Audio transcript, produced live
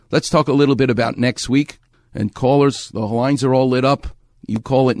let's talk a little bit about next week. And callers, the lines are all lit up. You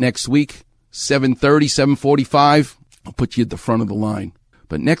call it next week, 7:30, 7:45. I'll put you at the front of the line.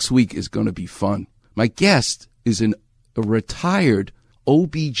 But next week is going to be fun. My guest is a retired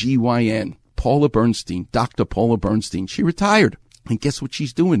OBGYN, Paula Bernstein, Dr. Paula Bernstein. She retired. And guess what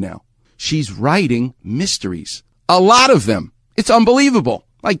she's doing now? She's writing mysteries. A lot of them. It's unbelievable.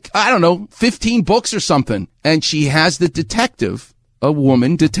 Like, I don't know, 15 books or something. And she has the detective, a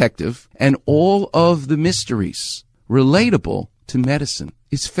woman detective, and all of the mysteries relatable to medicine.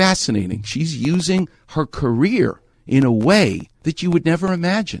 It's fascinating. She's using her career in a way that you would never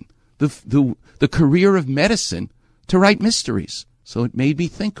imagine. The career of medicine to write mysteries. So it made me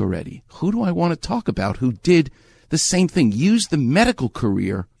think already, who do I want to talk about who did the same thing, use the medical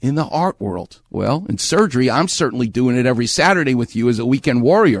career in the art world? Well, in surgery, I'm certainly doing it every Saturday with you as a weekend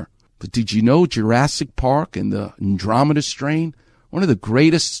warrior. But did you know Jurassic Park and the Andromeda Strain? One of the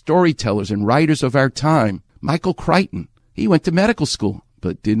greatest storytellers and writers of our time, Michael Crichton. He went to medical school,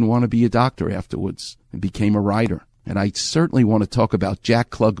 but didn't want to be a doctor afterwards and became a writer. And I certainly want to talk about Jack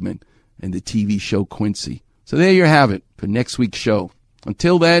Klugman and the TV show Quincy. So there you have it for next week's show.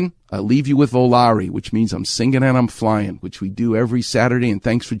 Until then, I'll leave you with Volare, which means I'm singing and I'm flying, which we do every Saturday. And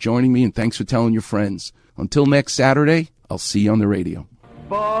thanks for joining me and thanks for telling your friends. Until next Saturday, I'll see you on the radio.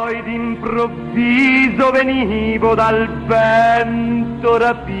 Poi d'improvviso venivo dal vento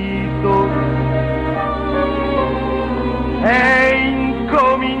rapito e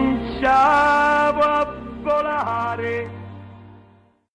incominciavo a